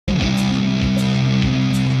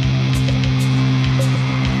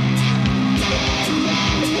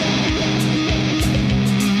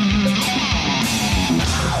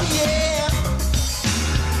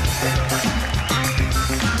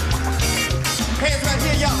Hands right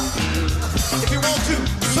here, y'all. If you want to,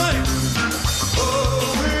 sing.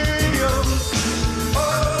 Oh, radio. Oh,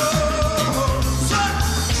 sing.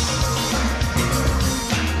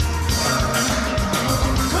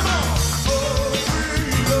 Come on. Oh,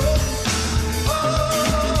 radio.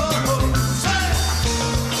 Oh, sing.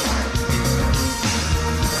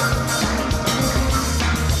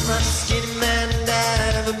 My skinny man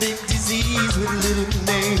died of a big disease with a little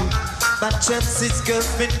name. By chance his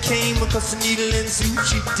girlfriend came across a needle and she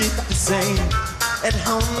did the same. At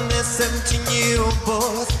home their 17-year-old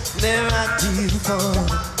boys, their idea of fun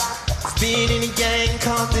was being in a gang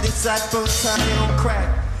called the Disciple, tie on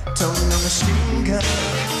crack, tongue on a machine gun.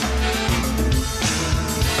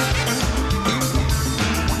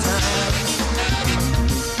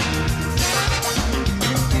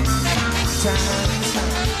 Time.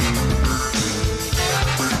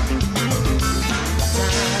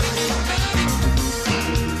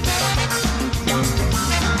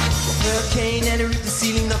 Hurricane and it ripped the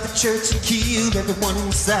ceiling of the church and killed everyone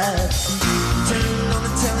inside. Turned on the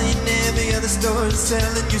telly and every other story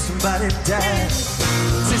telling you somebody died.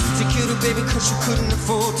 Sister killed her baby cause she couldn't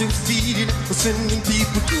afford to feed it. Was sending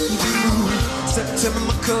people to the moon. September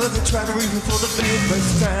my cousin tried to read me for the very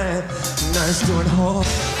first time. Now it's doing hard.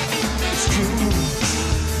 It's true.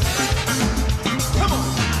 Come on.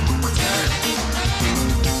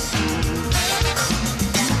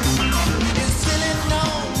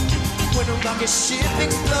 When a rocket ship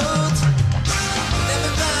explodes,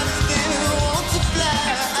 everybody still wants to fly.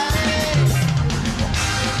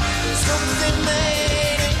 Something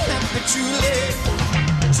made ain't happen too late.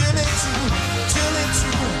 Till it's true, till it's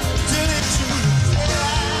true, till it's true.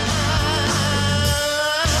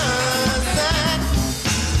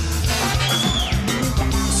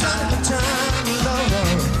 Summertime,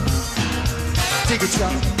 Lord, take it,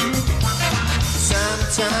 y'all.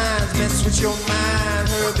 Sometimes mess with your mind,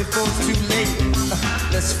 hurry before it's too late.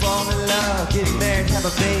 Let's fall in love, get married, have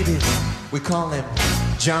a baby. We call him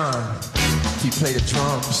John. He played the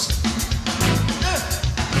drums.